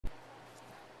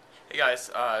Hey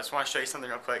guys, I just want to show you something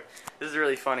real quick. This is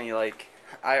really funny. Like,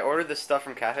 I ordered this stuff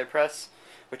from CafePress,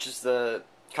 which is the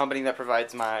company that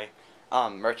provides my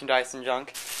merchandise and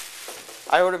junk.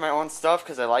 I ordered my own stuff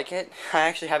because I like it. I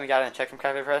actually haven't gotten a check from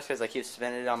CafePress because I keep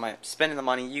spending the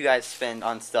money you guys spend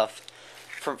on stuff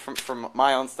from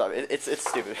my own stuff. It's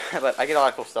stupid, but I get a lot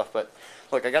of cool stuff. But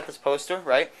look, I got this poster,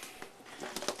 right?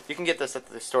 You can get this at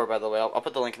the store, by the way. I'll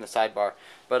put the link in the sidebar.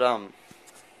 But I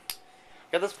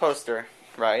got this poster,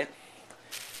 right?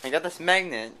 I got this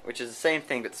magnet, which is the same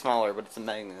thing but smaller, but it's a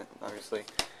magnet, obviously.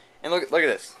 And look at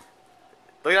this.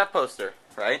 Look at that poster,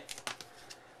 right?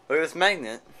 Look at this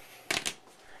magnet.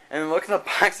 And look at the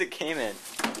box it came in.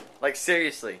 Like,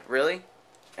 seriously, really?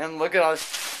 And look at all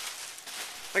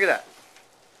this. Look at that.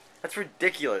 That's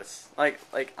ridiculous.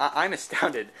 I'm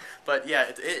astounded. But yeah,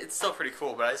 it's still pretty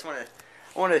cool. But I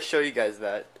wanted to show you guys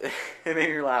that. It made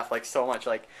me laugh like so much.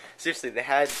 Like, seriously, they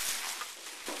had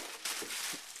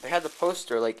the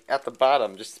poster like at the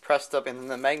bottom, just pressed up, and then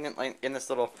the magnet like in this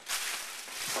little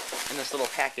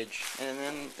package,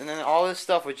 and then all this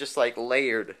stuff was just like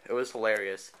layered. It was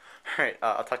hilarious. All right,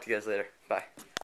 I'll talk to you guys later. Bye.